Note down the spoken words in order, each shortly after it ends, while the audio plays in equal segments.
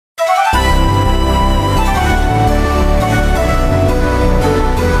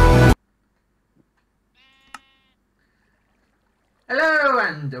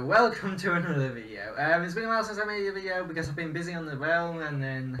and welcome to another video. It's been a while since I made a video because I've been busy on the realm and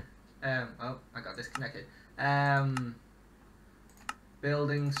then oh, I got disconnected.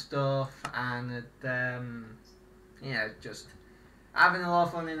 Building stuff and yeah, just having a lot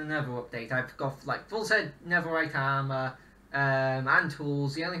of fun in the Nether update. I've got like full set Netherite armor and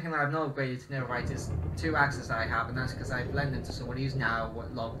tools. The only thing that I've not upgraded to Netherite is 2 axes I have, and that's because I blended to someone who's now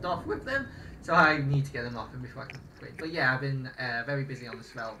logged off with them. So I need to get them off before I can upgrade. But yeah, I've been very busy on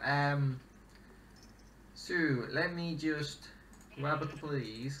this realm. So let me just grab a couple of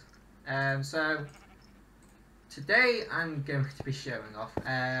these. So today I'm going to be showing off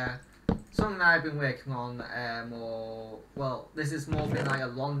something that I've been working on more. Well, this is more been like a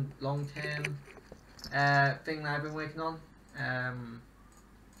long-term thing that I've been working on.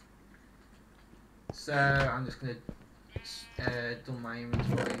 So I'm just gonna dump my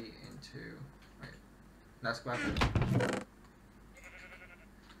inventory into. Right, let's grab it.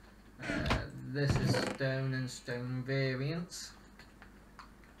 This is stone and stone variants.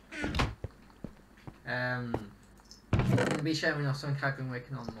 I'm going to be showing off something I've been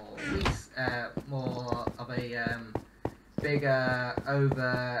working on more of a bigger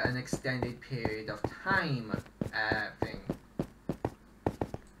over an extended period of time thing.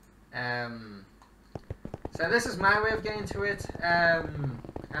 So this is my way of getting to it,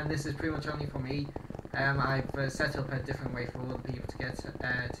 and this is pretty much only for me. I've set up a different way for other people to get to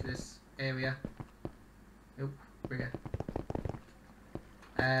this area. Oop, bigger.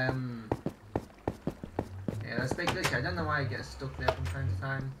 Yeah, that's a big glitch. I don't know why it gets stuck there from time to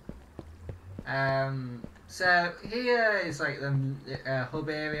time. So here is like the hub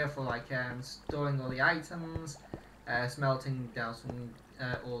area for like storing all the items, smelting down some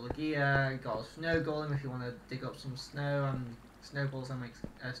all the gear. Got a snow golem if you want to dig up some snow and snowballs and make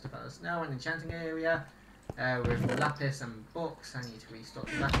stuff out of snow. An enchanting area with lapis and books. I need to restock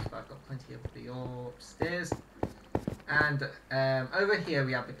the lapis, but I've got plenty of the ore upstairs. And over here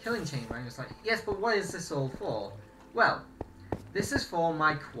we have the killing chamber, and it's like, yes, but what is this all for? Well, this is for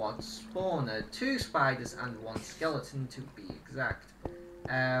my quad spawner, 2 spiders and 1 skeleton to be exact.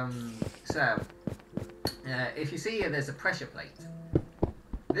 If you see here, there's a pressure plate.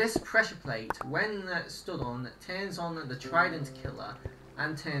 This pressure plate, when stood on, turns on the trident killer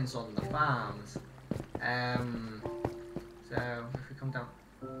and turns on the farms. So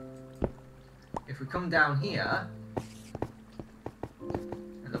if we come down here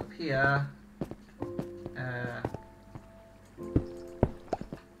and up here,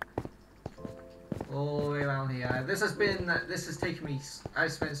 all the way around here. This has taken me.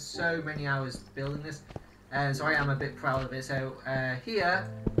 I've spent so many hours building this, and so I am a bit proud of it. So here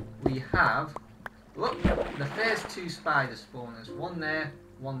we have the first 2 spider spawners. One there,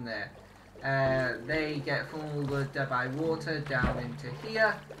 one there. They get funneled by water down into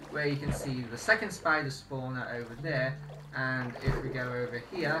here, where you can see the second spider spawner over there. And if we go over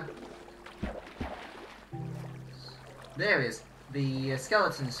here, there is the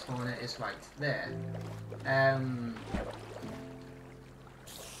skeleton spawner is right there.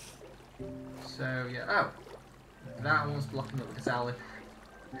 So yeah. Oh, that one's blocking up because I'll.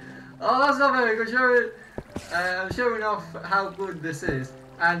 Oh, that's not very good. I'm showing off how good this is,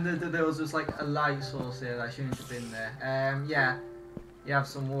 and there was just like a light source here that shouldn't have been there. Yeah, you have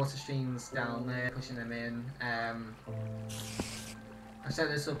some water streams down there pushing them in. I set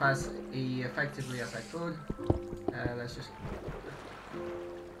this up as effectively as I could. Let's just.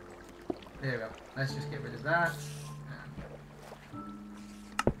 There we go. Let's just get rid of that.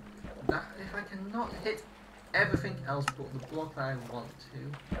 That if I cannot hit everything else but the block that I want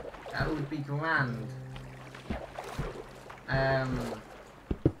to, that would be grand. So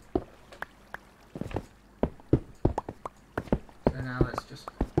now let's just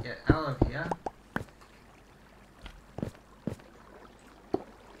get out of here.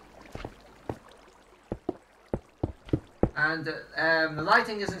 And the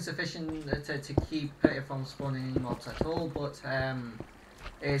lighting isn't sufficient to keep it from spawning any mobs at all, but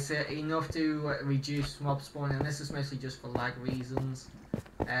it's enough to reduce mob spawning, and this is mostly just for lag reasons,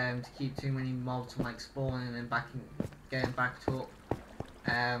 to keep too many mobs from like spawning and getting backed up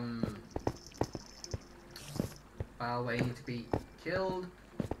while waiting to be killed.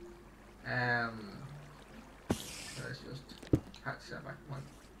 So let's just patch that back one.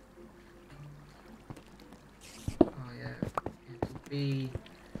 Oh yeah, it'll be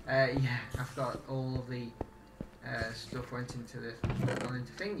yeah, I've got all of the stuff went into this gone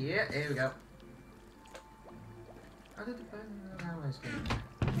into thing. Yeah, here we go. How did the arrows go?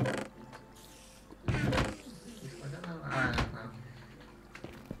 I don't know.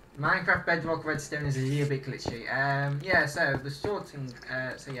 Minecraft Bedrock Redstone is a little bit glitchy. Yeah, so the sorting,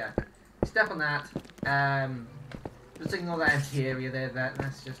 so yeah, step on that. Just ignore that empty area there.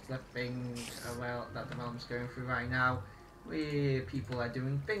 That's just the thing, well, that the mom's going through right now, where people are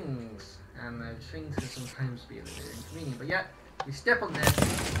doing things, and those things can sometimes be a little bit inconvenient. But yeah, we step on this,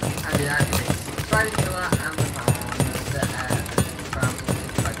 and it activates the sliding pillar and the farm. The farm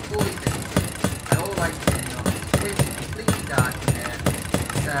looks like fully finished. I all like to turn on. It's completely dark in there.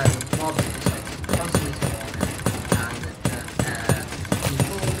 So mobs are just like constantly spawning, and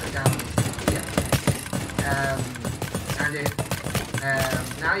people are down here. And if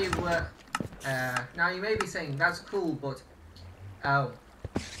now you may be saying that's cool, but oh,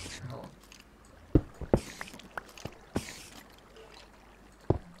 hold on.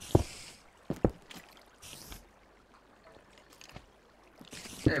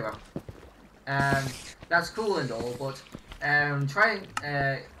 There you go. That's cool and all, but trying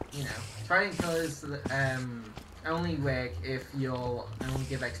killers only work if you'll only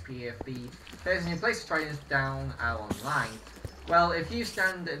give XP if the person who places tridents down are online. Well, if you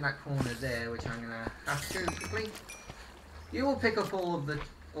stand in that corner there, which I'm gonna have to quickly, you will pick up all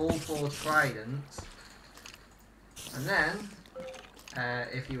 4 tridents, and then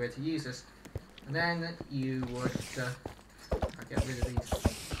if you were to use this, and then you would I'll get rid of these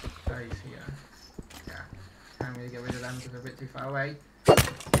guys here. Yeah, can't really get rid of them because they're a bit too far away. So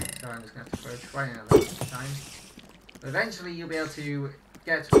I'm just going to have to throw a trident at them this time. But eventually you'll be able to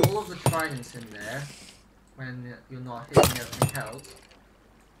get all of the tridents in there when you're not hitting everything else.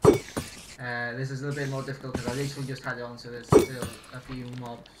 This is a little bit more difficult because I literally just had it on, so there's still a few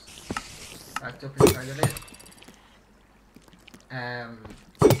mobs backed up inside of it.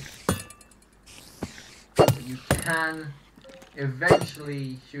 But you can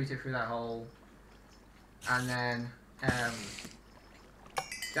eventually shoot it through that hole, and then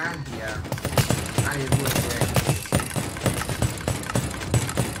stand here, and it would work.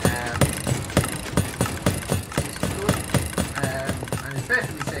 It's good, and it's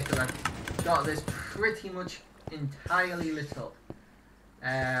perfectly safe because I've got this pretty much entirely lit up.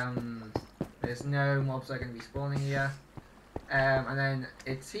 There's no mobs that are going to be spawning here, and then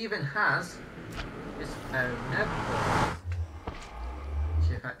it even has its own network.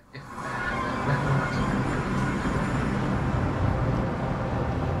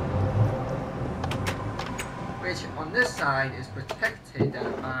 Which on this side is protected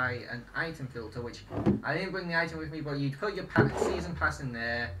by an item filter, which I didn't bring the item with me, but you'd put your season pass in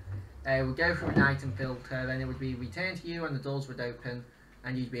there, it would go through an item filter, then it would be returned to you and the doors would open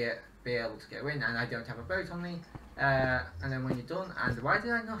and you'd be able to go in, and I don't have a boat on me, and then when you're done, and why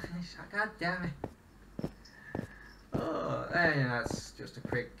did I not finish that? God damn it. Oh, and that's just a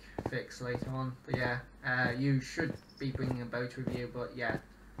quick fix later on. But yeah, you should be bringing a boat with you, but yeah,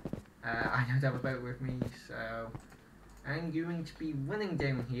 I don't have a boat with me, so I'm going to be running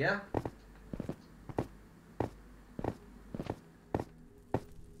down here.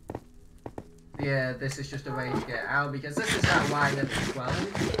 Yeah, this is just a way to get out, because this is at Y level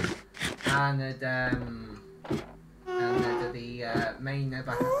 12, and the main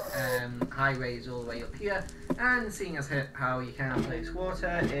highway is all the way up here, and seeing as how you can place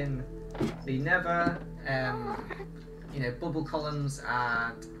water in the Nether, you know, bubble columns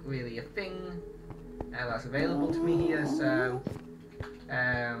aren't really a thing that's available to me here, so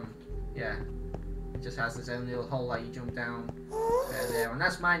yeah, it just has its own little hole that you jump down there, and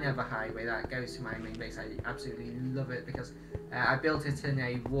that's my Nether highway that goes to my main base. I absolutely love it because I built it in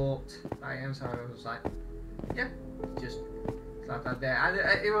a warped biome, so I was like, yeah, just slap that there, and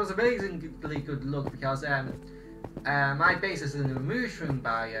it was amazingly good luck because my base is in a mushroom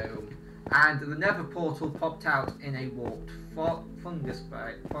biome, and the Nether portal popped out in a warped forest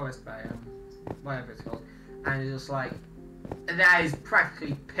biome, whatever it's called, and it's just like, that is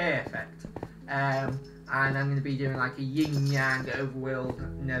practically perfect. And I'm going to be doing like a yin-yang overworld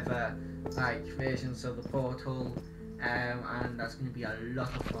Nether like versions of the portal, and that's going to be a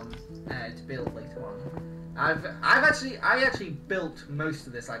lot of fun to build later on. I actually built most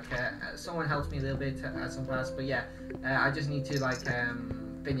of this. Like someone helped me a little bit at some parts, but yeah, I just need to like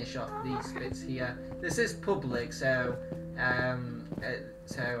finish off these bits here. This is public, so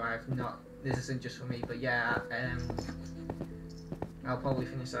I've not. This isn't just for me, but yeah, I'll probably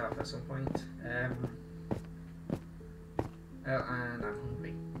finish that off at some point. Oh, and I'm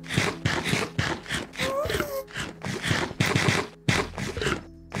hungry.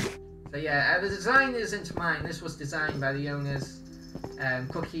 So yeah, the design isn't mine. This was designed by the owners,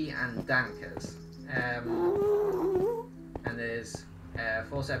 Cookie and Dankers. And there's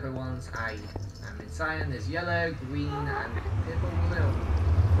 4 separate ones. I am in cyan. There's yellow, green, and purple.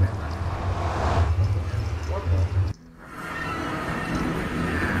 One more.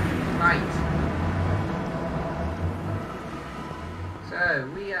 Right. So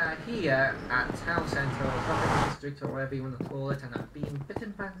we are here at Town Centre or Shopping District or whatever you want to call it, and I've been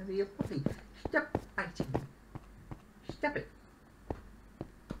bitten by a real puppy. Stop biting me. Stop it.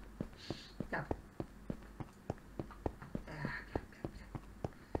 Stop.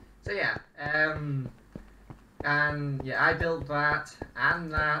 So yeah, and yeah, I built that,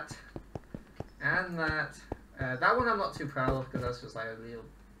 and that, and that. That one I'm not too proud of because that's just like a real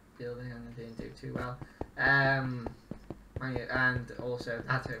building and I didn't do too well. And also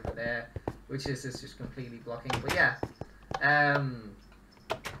that over there, which is just completely blocking. But yeah,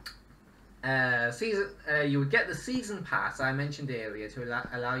 you would get the season pass I mentioned earlier to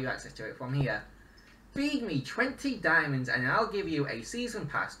allow you access to it from here. Feed me 20 diamonds and I'll give you a season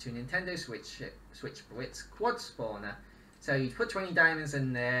pass to Nintendo Switch Blitz Quad Spawner. So you'd put 20 diamonds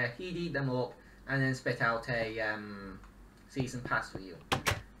in there, he'd eat them up, and then spit out a season pass for you.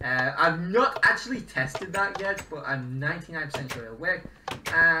 I've not actually tested that yet, but I'm 99% sure it'll work.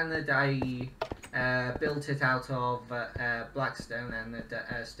 And I built it out of blackstone and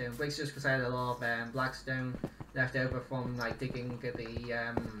stone bricks, just because I had a lot of blackstone left over from like digging the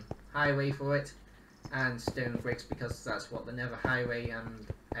highway for it, and stone bricks because that's what the Nether highway and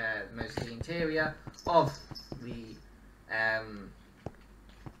most of the interior of the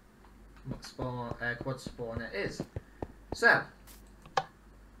quad spawner is. So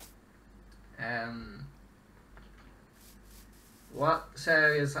what? So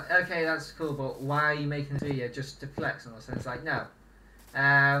it's like, okay, that's cool, but why are you making this video just to flex on us? And it's like, no.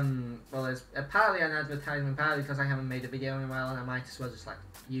 Well, there's partly an advertisement, partly because I haven't made a video in a while, and I might as well just like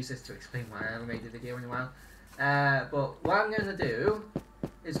use this to explain why I haven't made a video in a while. But what I'm going to do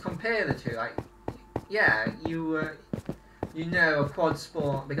is compare the two. Like, yeah, you know, a quad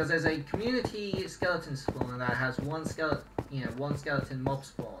spawn, because there's a community skeleton spawner that has one skeleton mob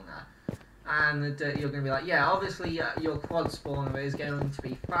spawner. And you're going to be like, yeah, obviously your quad spawner is going to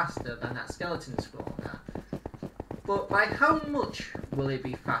be faster than that skeleton spawner. But by how much will it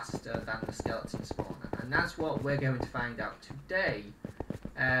be faster than the skeleton spawner? And that's what we're going to find out today.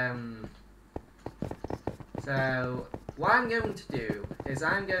 So what I'm going to do is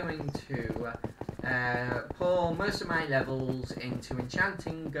I'm going to pour most of my levels into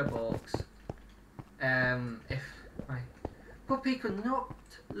enchanting books. If my puppy could not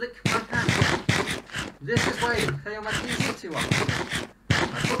lick my hand. This is why I play on my PC too often.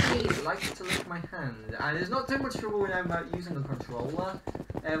 My puppy likes to lick my hand, and there's not too much trouble when I'm using a controller,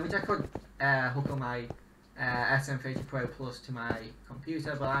 which I could hook on my SM30 Pro Plus to my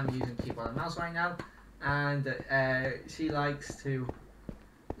computer, but I'm using keyboard and mouse right now, and she likes to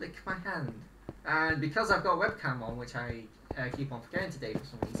lick my hand. And because I've got a webcam on, which I keep on forgetting today for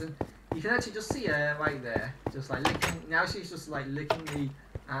some reason, you can actually just see her right there, just like licking. Now she's just like licking the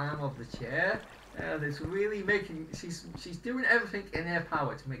arm of the chair, and it's really making. She's doing everything in her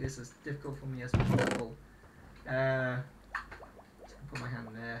power to make this as difficult for me as possible. Put my hand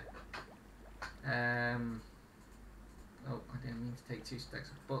there. Oh, I didn't mean to take 2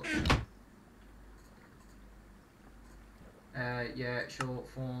 stacks of books. Yeah, short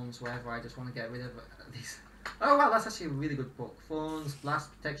thorns, whatever. I just want to get rid of these. Oh wow, that's actually a really good book. Thorns, blast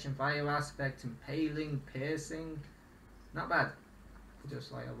protection, fire aspect, impaling, piercing. Not bad.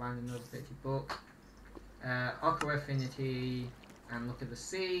 Just like a random another pretty book. Aqua Affinity, and Look at the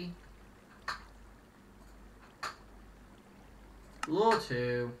Sea. Law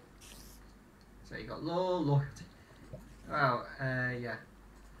 2. So you got law, loyalty. Well, yeah.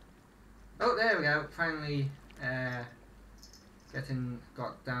 Oh, there we go. Finally,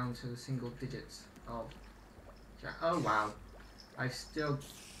 got down to the single digits of. Oh wow, I'm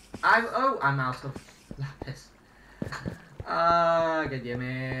out of lapis. God damn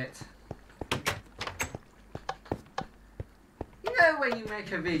it. You know when you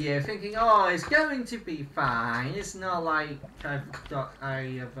make a video thinking, oh, it's going to be fine, it's not like I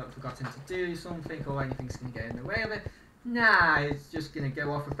have forgotten to do something or anything's going to get in the way of it. Nah, it's just going to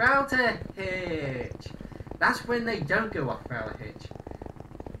go off without a hitch. That's when they don't go off without a hitch.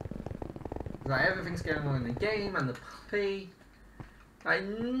 Like everything's going on in the game and the puppy. Like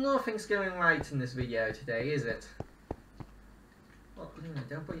nothing's going right in this video today, is it? Well,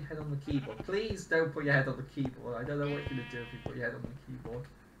 don't put your head on the keyboard. Please don't put your head on the keyboard. I don't know what you're gonna do if you put your head on the keyboard.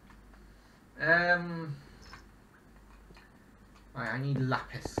 Right, I need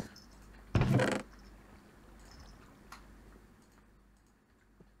lapis.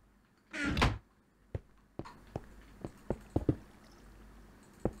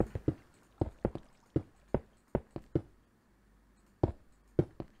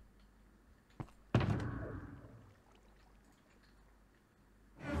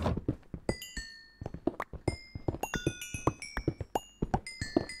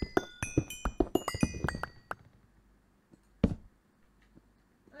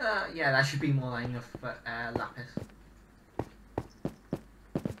 Yeah, that should be more than enough for Lapis.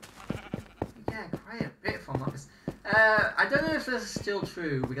 Yeah, quite a bit from Lapis. I don't know if this is still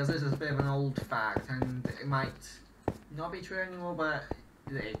true, because this is a bit of an old fact, and it might not be true anymore, but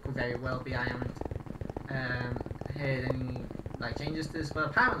it could very well be. I haven't heard any like changes to this, but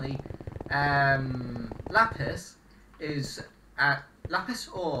apparently Lapis is Lapis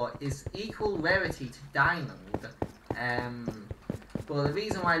ore is equal rarity to diamond. But the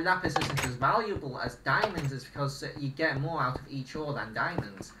reason why Lapis isn't as valuable as diamonds is because you get more out of each ore than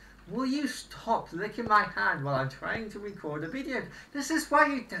diamonds. Will you stop licking my hand while I'm trying to record a video? This is why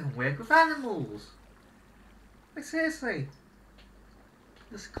you don't work with animals. Like seriously.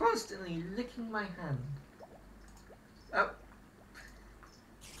 Just constantly licking my hand. Oh.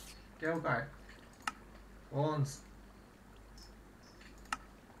 Go back. Once.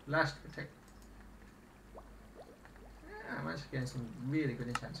 Last protect. Yeah, I'm actually getting some really good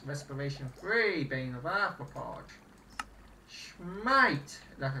enchants. Respiration 3, Bane of Arthropod. Schmite!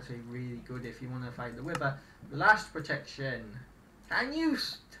 That's actually really good if you want to fight the Wither. Last protection. Can you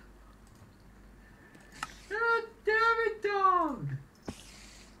God damn it, dog!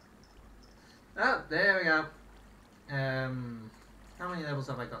 Oh, there we go. How many levels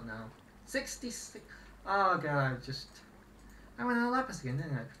have I got now? 66. Oh god, I went on Lapis again,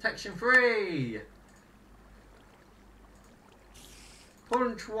 didn't I? Protection 3!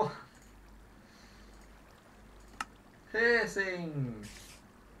 Punch 1! Piercing!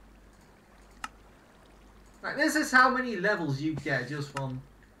 Like, this is how many levels you get just from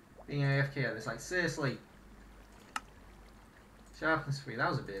being AFK at this. Like, seriously. Sharpness 3, that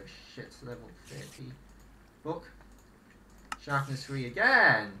was a bit of shit. Level 30. Book. Sharpness 3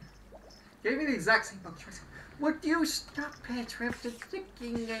 again! Gave me the exact same book choice. Would you stop it with the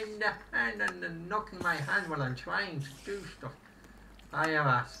sticking in the hand and the knocking my hand while I'm trying to do stuff? I have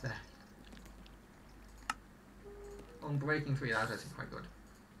asked that. Unbreaking 3, that's actually quite good.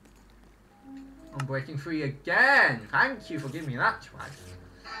 Unbreaking 3 again! Thank you for giving me that twice.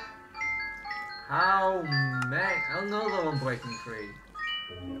 How many? Another Unbreaking 3.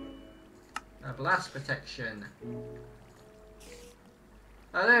 A blast protection.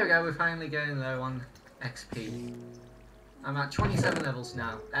 Oh, there we go, we're finally getting low on XP. I'm at 27 levels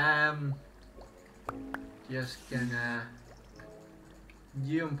now. Just gonna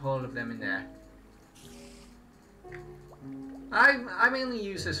jump all of them in there. I mainly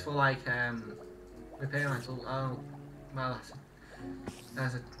use this for like repair my tool. Oh, well,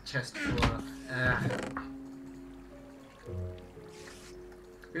 that's a chest for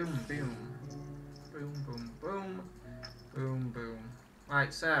boom, boom, boom, boom, boom, boom, boom.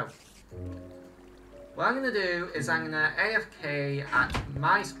 Right, so what I'm gonna do is I'm gonna AFK at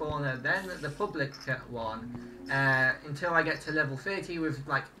my spawner, then the public one, until I get to level 30 with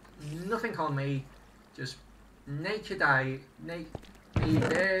like nothing on me, just naked me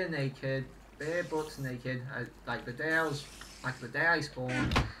bare naked, bare butts naked, like the day I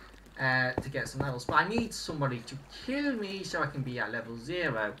spawned, to get some levels. But I need somebody to kill me so I can be at level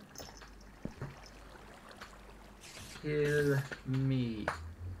 0. Kill me.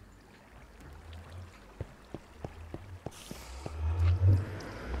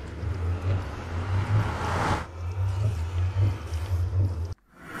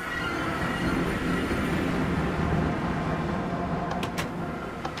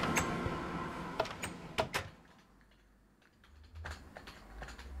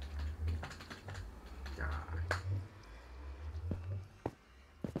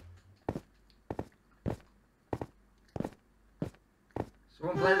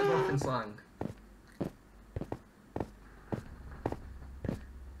 Someone play the Muffin song.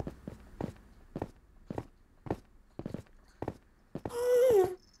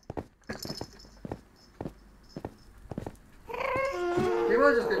 People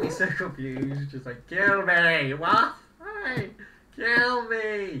are just gonna be so confused, just like, kill me! What? Hey! Kill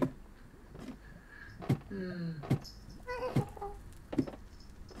me!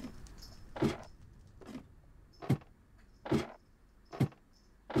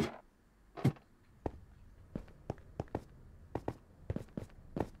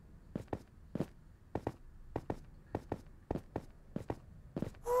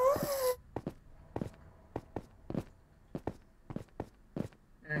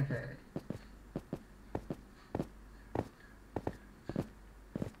 Okay.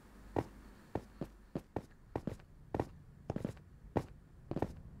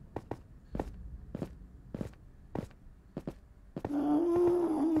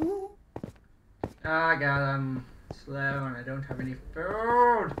 Ah, God, I'm slow and I don't have any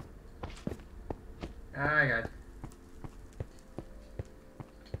food. Ah, God.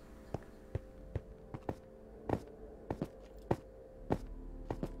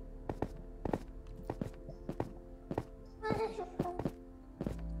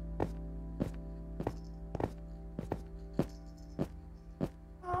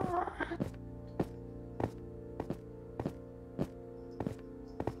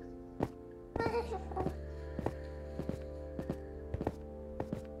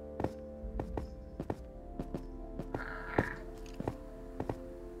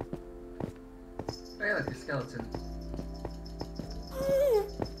 skeleton.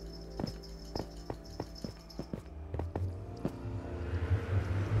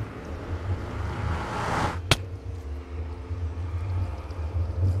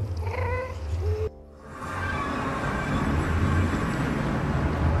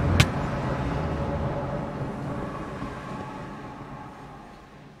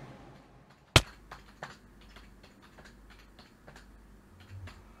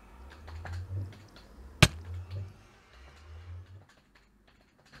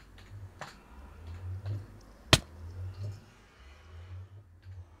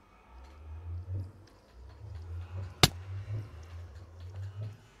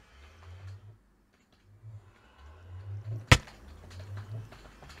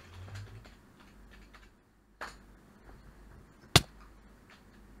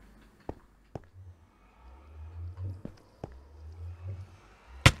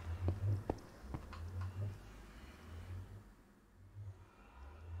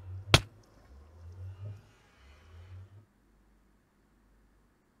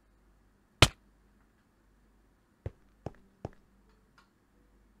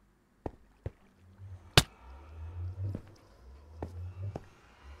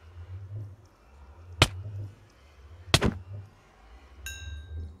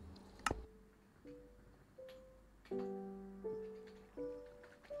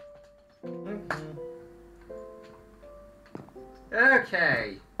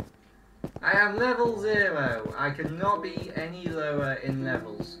 Okay. I am level 0. I cannot be any lower in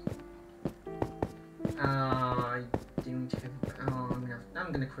levels. I don't have... Oh,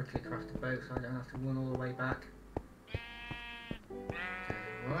 I'm gonna quickly craft a boat so I don't have to run all the way back.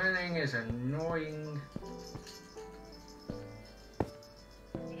 Running is annoying.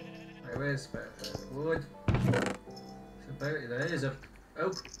 Where's the wood? It's a boat. There is a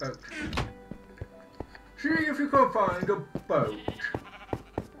oak boat. See if you can find a boat.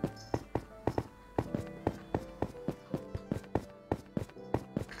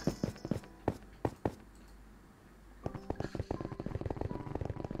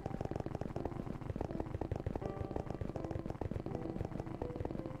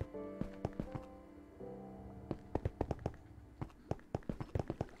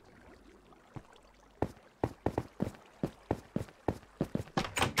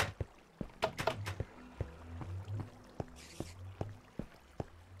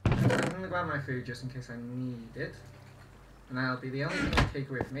 I'm gonna grab my food just in case I need it. And that'll be the only thing I take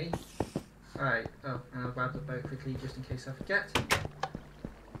with me. Alright, oh, and I'll grab the boat quickly just in case I forget.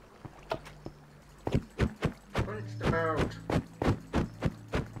 Punch the boat.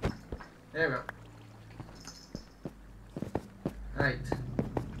 There we go. Right.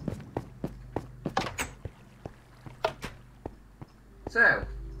 So.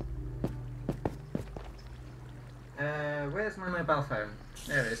 Where's my mobile phone?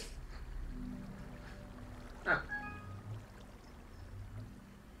 There it is. Oh.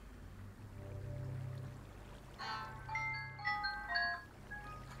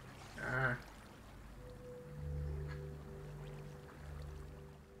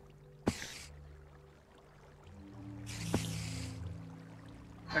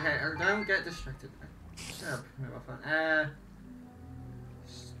 Okay, don't get distracted. Stop. Mobile phone.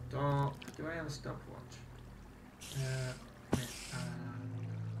 Stop. Do I have a stopwatch? I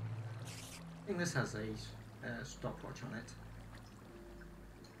think this has a stopwatch on it.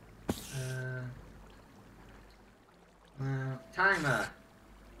 Timer.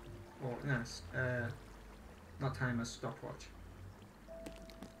 Or no, not timer. Stopwatch.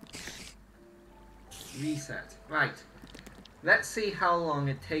 Reset. Right. Let's see how long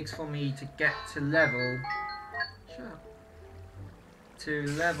it takes for me to get to level. Shut up. To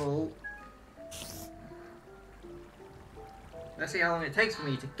level. Let's see how long it takes for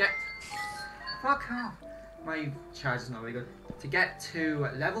me to get. Fuck off! My charge is not very good. To get to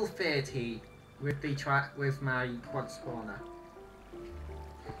level 30 with the with my quad spawner.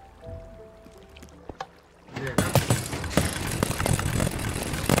 There we go.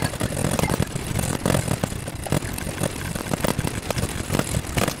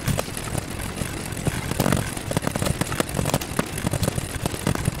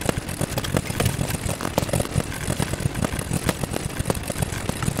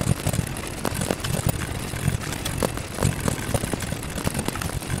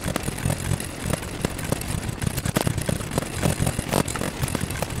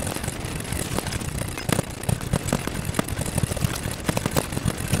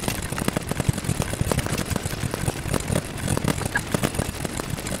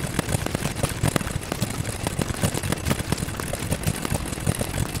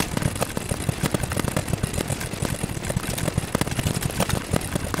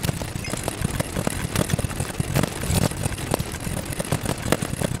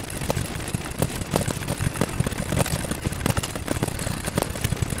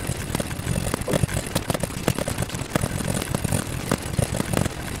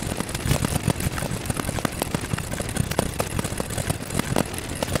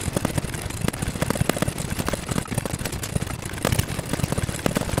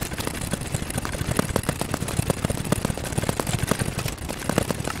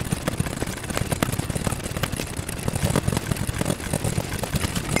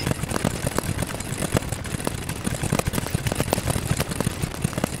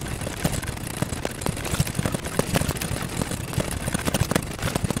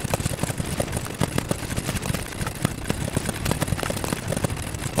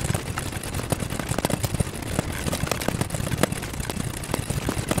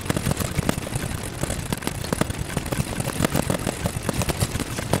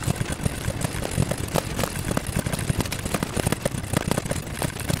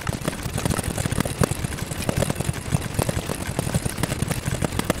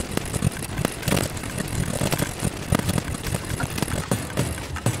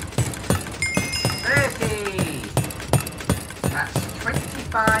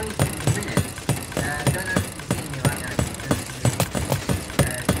 25 minutes. Don't know if you can see me right now.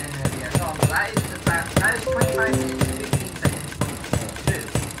 That is 25 minutes, 15 seconds, 2.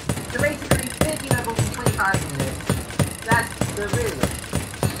 So basically, 30 levels in 25 minutes. That's the real one.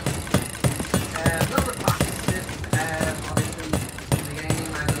 Not the fastest, obviously, in the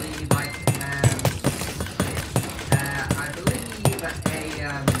game, I believe, like, I believe a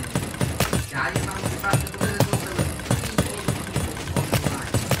guy found the fastest, but there's also a few other people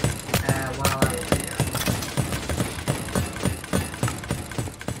online, while I was here.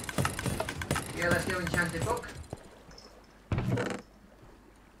 Yeah, let's go enchanted book.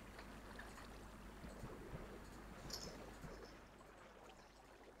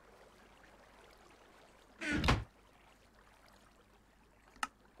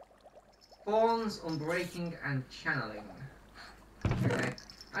 Thorns, Unbreaking, and Channeling. Okay.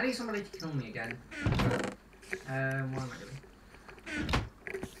 I need somebody to kill me again. What am I doing?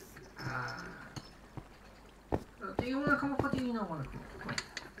 Do you want to come up or do you not want to come up? Come on.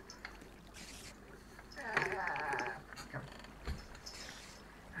 Come.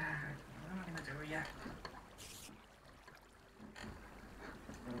 What am I going to do here?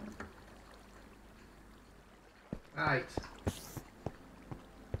 Right.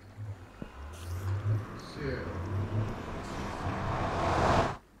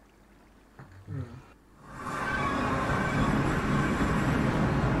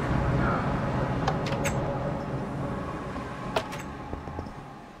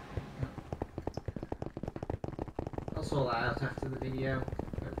 I'll sort that out after the video,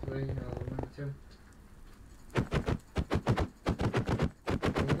 hopefully, I'll remember to.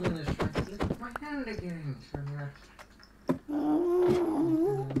 I'm going to try to lift my hand again, so right.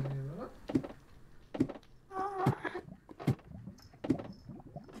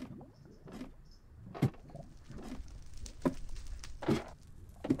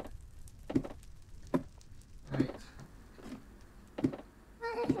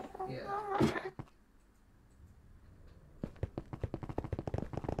 Yeah.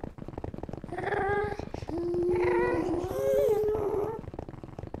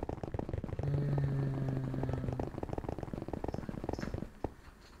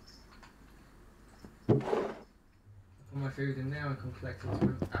 Put my food in there and come collect it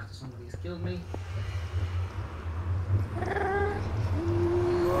after somebody has killed me.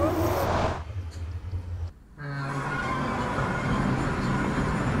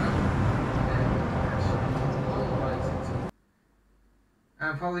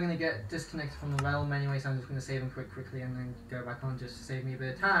 I'm probably going to get disconnected from the realm anyway, so I'm just going to save them quickly and then go back on just to save me a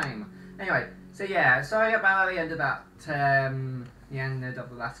bit of time. Anyway, so yeah, sorry about the end of that, the end of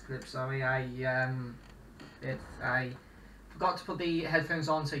the last clip. Sorry, I forgot to put the headphones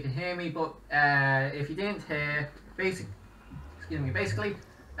on so you can hear me, but if you didn't hear, basically,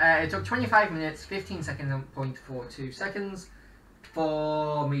 it took 25 minutes, 15 seconds and 0.42 seconds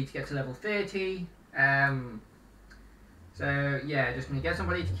for me to get to level 30. So yeah, just gonna get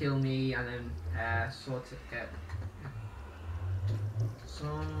somebody to kill me and then sort of get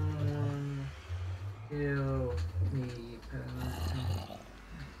someone kill me,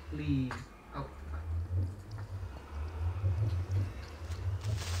 please. Oh.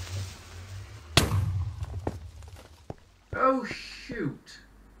 Oh shoot.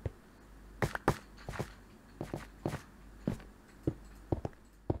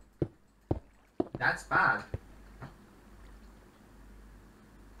 That's bad.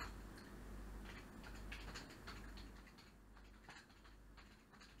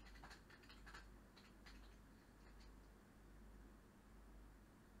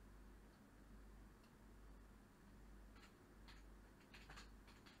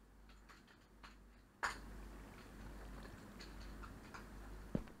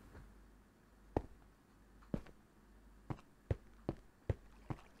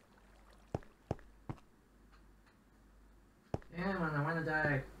 Yeah, man, I wanna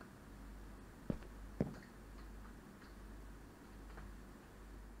die.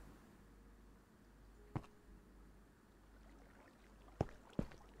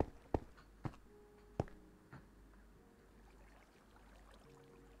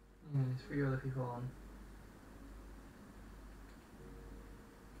 Yeah, there's 3 other people on.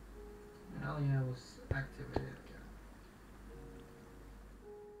 Oh yeah, was activated.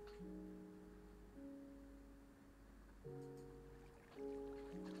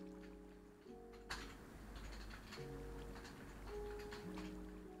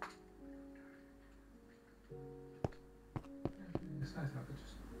 It's nice if I could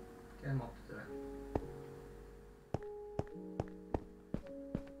just get him up to it.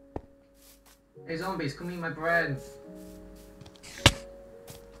 Hey zombies, come eat my bread.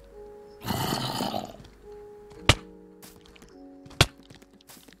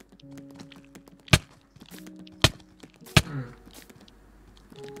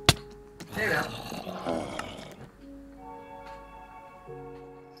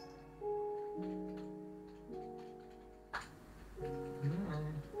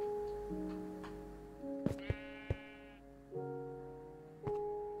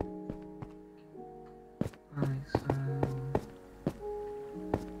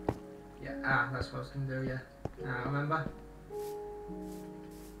 Ah, that's what I was going to do, yeah. Remember?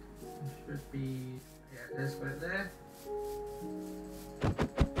 It should be... Yeah, this bit there.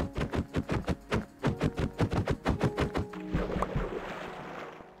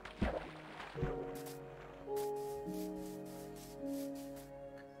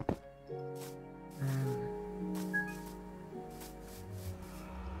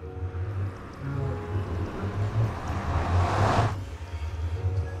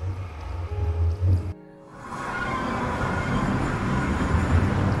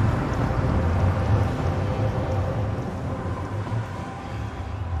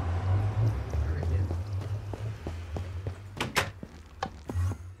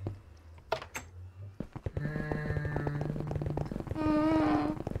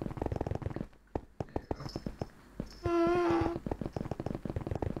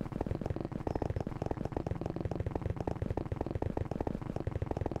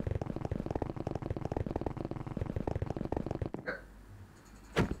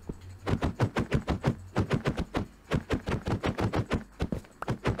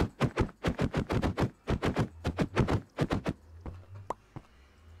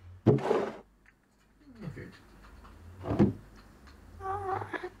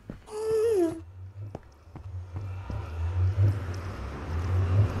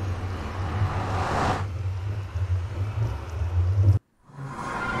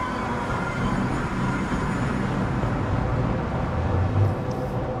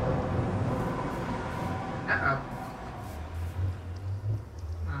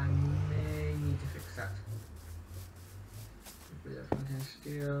 I may need to fix that. A bit of content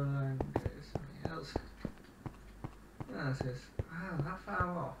steel and something else. Oh, this is. Wow, that far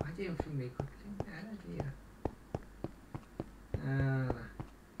off. I didn't think they could do that,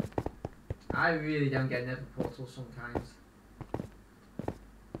 I really don't get nether portals sometimes.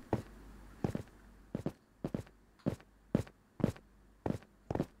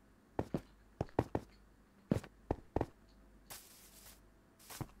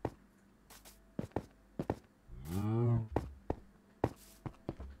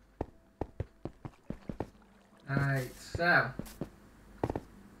 Alright, so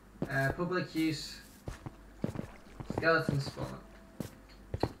public use skeleton spawner.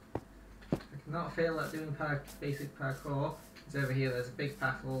 I cannot fail at doing basic parkour. It's over here, there's a big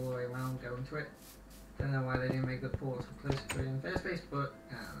path all the way around going to it. Don't know why they didn't make the portal closer to it in the first place, but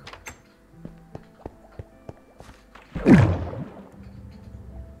I don't know.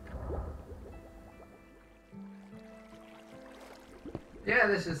 Yeah,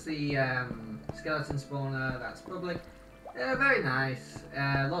 this is the skeleton spawner that's public. Very nice.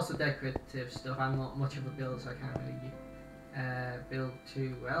 Lots of decorative stuff. I'm not much of a builder, so I can't really build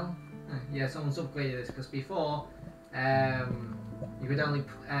too well. Yeah, someone's upgraded this because before you could only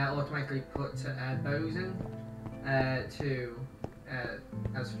automatically put bows in to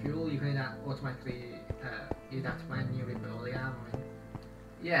as fuel. You can automatically you'd have to manually put all the armor in.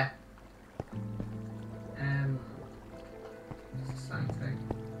 Yeah. Same thing.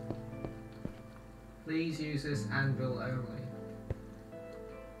 Please use this anvil only.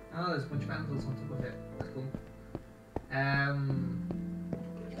 Oh, there's a bunch of anvils on top of it. That's cool.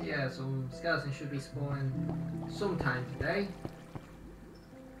 Yeah, some skeletons should be spawning sometime today.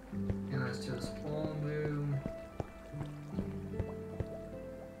 And that's to the spawn room.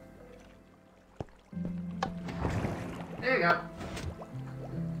 There you go.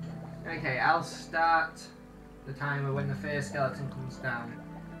 Okay, I'll start the timer when the first skeleton comes down.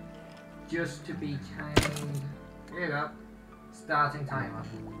 Just to be kind. Here you go. Starting timer.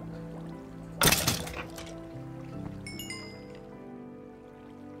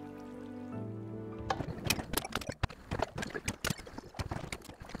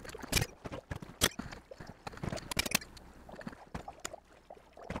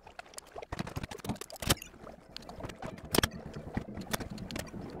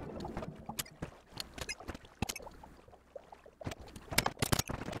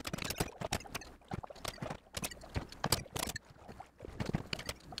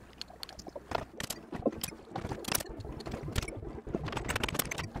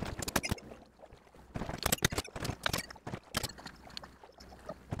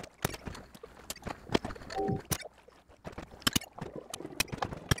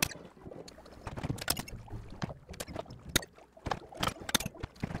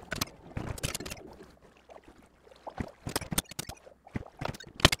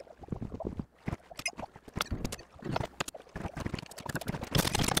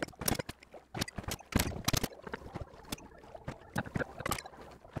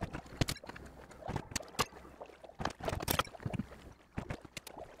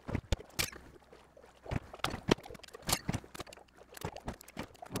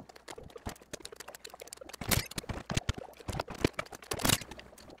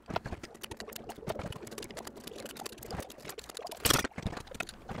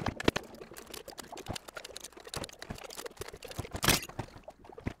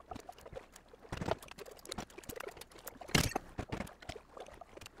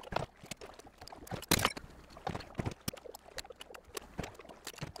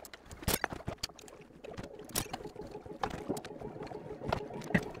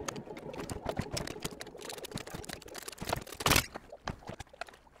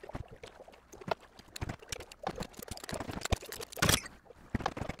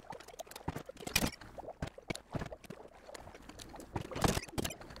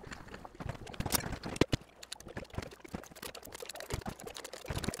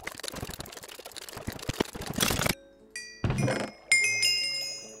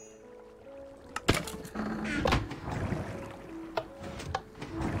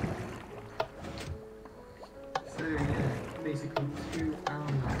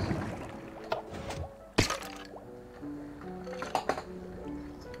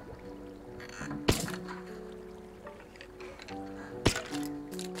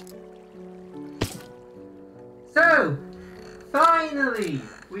 finally,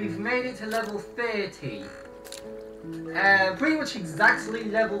 we've made it to level 30. Pretty much exactly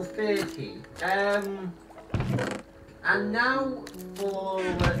level 30. And now for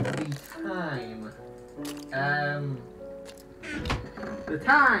the time. The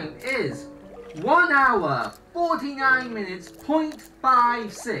time is 1 hour, 49 minutes,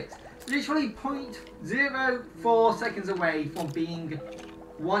 0.56. Literally 0.04 seconds away from being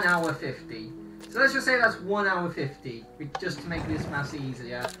 1 hour 50. So let's just say that's 1 hour 50, just to make this maths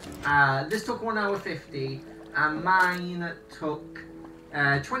easier. This took 1 hour 50, and mine took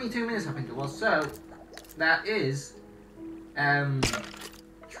 22 minutes, I think it was. So that is 1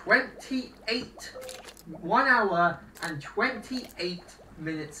 hour and 28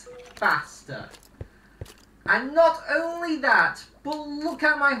 minutes faster. And not only that, but look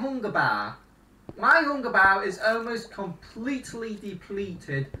at my hunger bar. My hunger bar is almost completely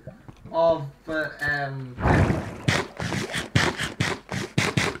depleted of so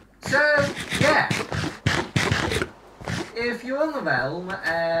yeah, if you're on the realm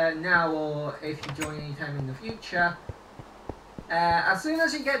now, or if you join anytime in the future, as soon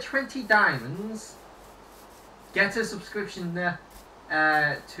as you get 20 diamonds, get a subscription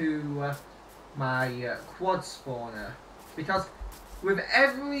to my quad spawner, because with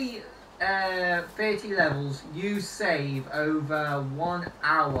every 30 levels you save over 1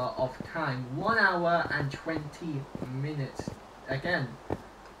 hour of time, 1 hour and 20 minutes again,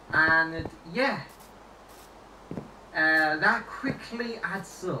 and yeah, that quickly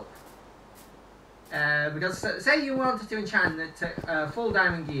adds up. Because say you wanted to enchant full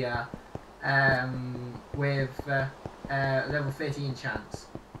diamond gear with level 30 enchants,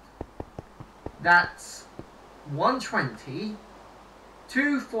 that's 120,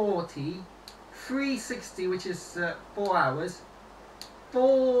 240, 360, which is 4 hours,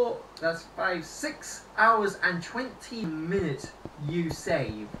 that's 6 hours and 20 minutes you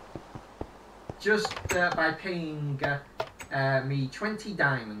save just by paying me 20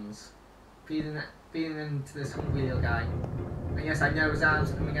 diamonds, feeding into this hungry little guy. And yes, I know his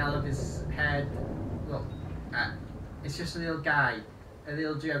arms are coming out of his head. Look, it's just a little guy, a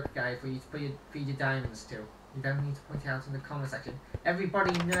little joke guy for you to feed your diamonds to. You don't need to point it out in the comment section.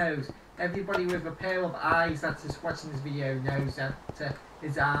 Everybody knows. Everybody with a pair of eyes that is watching this video knows that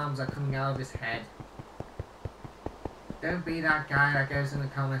his arms are coming out of his head. Don't be that guy that goes in the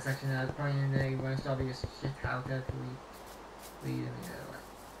comment section and pointing the most obvious shit out there to read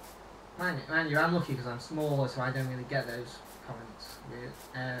mind you, I'm lucky because I'm smaller, so I don't really get those comments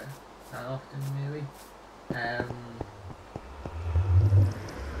that often, really.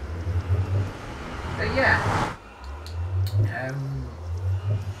 But yeah,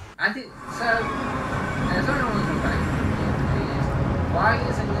 I think so. Something I want to talk about is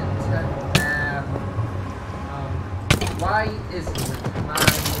why isn't my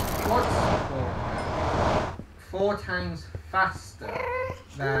quad support 4 times faster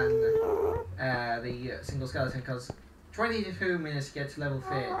than the single skeleton? Because 22 minutes to get to level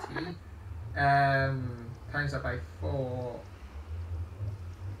 30, times that by 4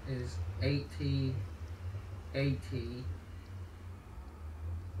 is 88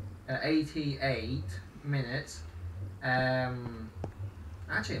 minutes.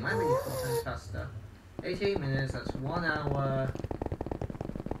 Actually, it might be 4 times faster. 88 minutes, that's 1 hour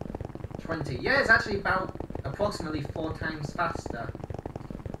 20. Yeah, it's actually about approximately 4 times faster.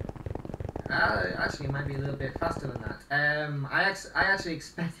 Actually, it might be a little bit faster than that. I actually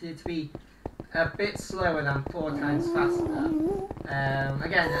expected it to be a bit slower than 4 times faster.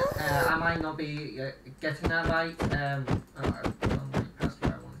 Again, I might not be getting that right. I'm past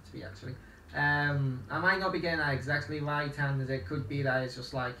where I want it to be, actually. I might not be getting that exactly right, and it could be that it's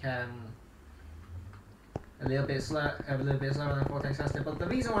just like a little bit slower than 4 times faster. But the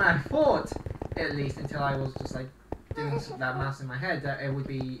reason why I thought, at least until I was just like doing that maths in my head, that it would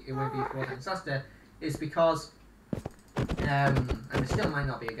be 4 times faster, is because and it still might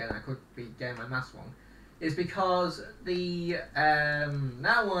not be, again, I could be getting my maths wrong, is because the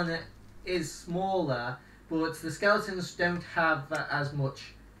that one is smaller, but the skeletons don't have as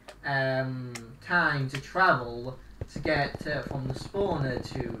much time to travel to get from the spawner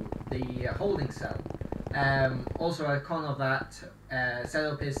to the holding cell. Also, a con of that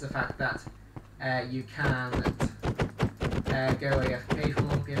setup is the fact that you can go AFK for a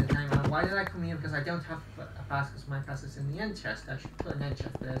long period of time. And why did I come here? Because I don't have a pass, because my pass is in the end chest. I should put an end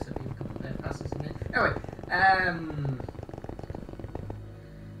chest there so people can put their passes in it. Anyway,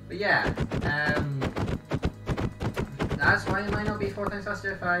 but yeah, that's why it might not be 4 times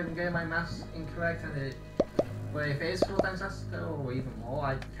faster if I'm getting my maths incorrect, and But if it is 4 times faster or even more,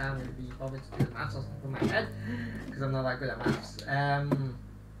 I can't really be bothered to do the maths off the top of my head because I'm not that good at maths.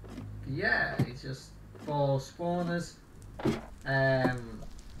 Yeah, it's just for spawners. And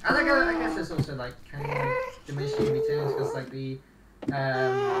I guess it's also like kind of diminishing returns because like the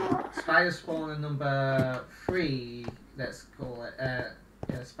spider spawner number 3, let's call it,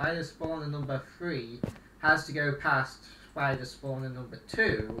 yeah, spider spawner number 3 has to go past spider spawner number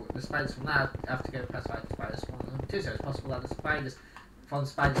 2. The spiders from that have to go past spider spawner number 2, so it's possible that the spiders from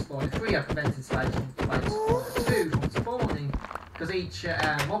spider spawner 3 are preventing spiders from spider spawner 2 from spawning, because each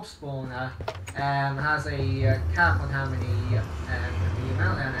mob spawner has a cap on how many the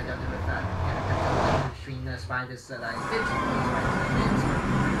amount, and I don't know if that between the spiders that I hit and the spiders I hit.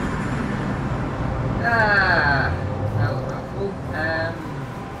 That was a mouthful.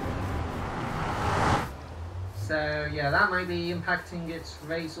 So yeah, that might be impacting its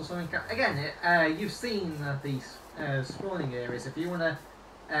race or something. Again, you've seen these spawning areas. If you want to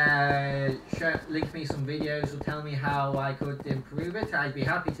link me some videos or tell me how I could improve it, I'd be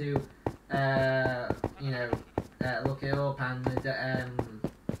happy to, you know, look it up and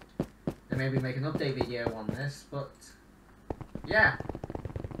maybe make an update video on this. But yeah,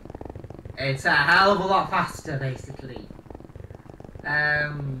 it's a hell of a lot faster, basically.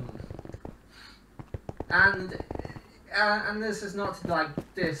 And this is not like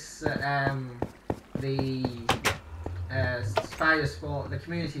this, the spider spawn, the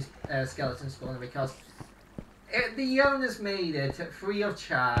community skeleton spawner, because the owners made it free of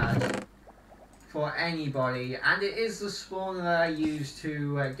charge for anybody, and it is the spawner that I use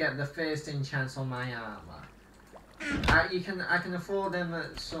to get the first enchants on my armor. I can afford them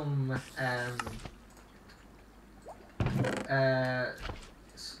at some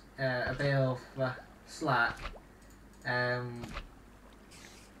a bit of slack. You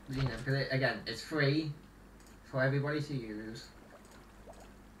know, because again, it's free for everybody to use.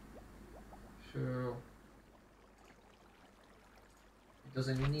 So it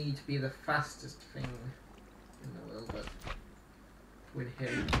doesn't need to be the fastest thing in the world, but with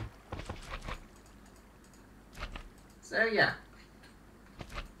him. So yeah.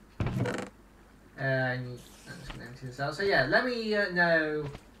 I'm just gonna empty this out. So yeah, let me know.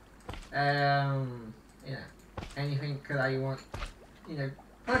 You know, anything that you want, you know,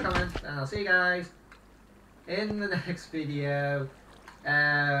 put a comment, and I'll see you guys in the next video,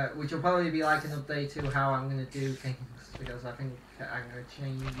 which will probably be like an update to how I'm going to do things, because I think I'm going to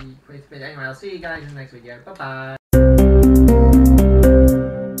change quite a bit. Anyway, I'll see you guys in the next video. Bye bye.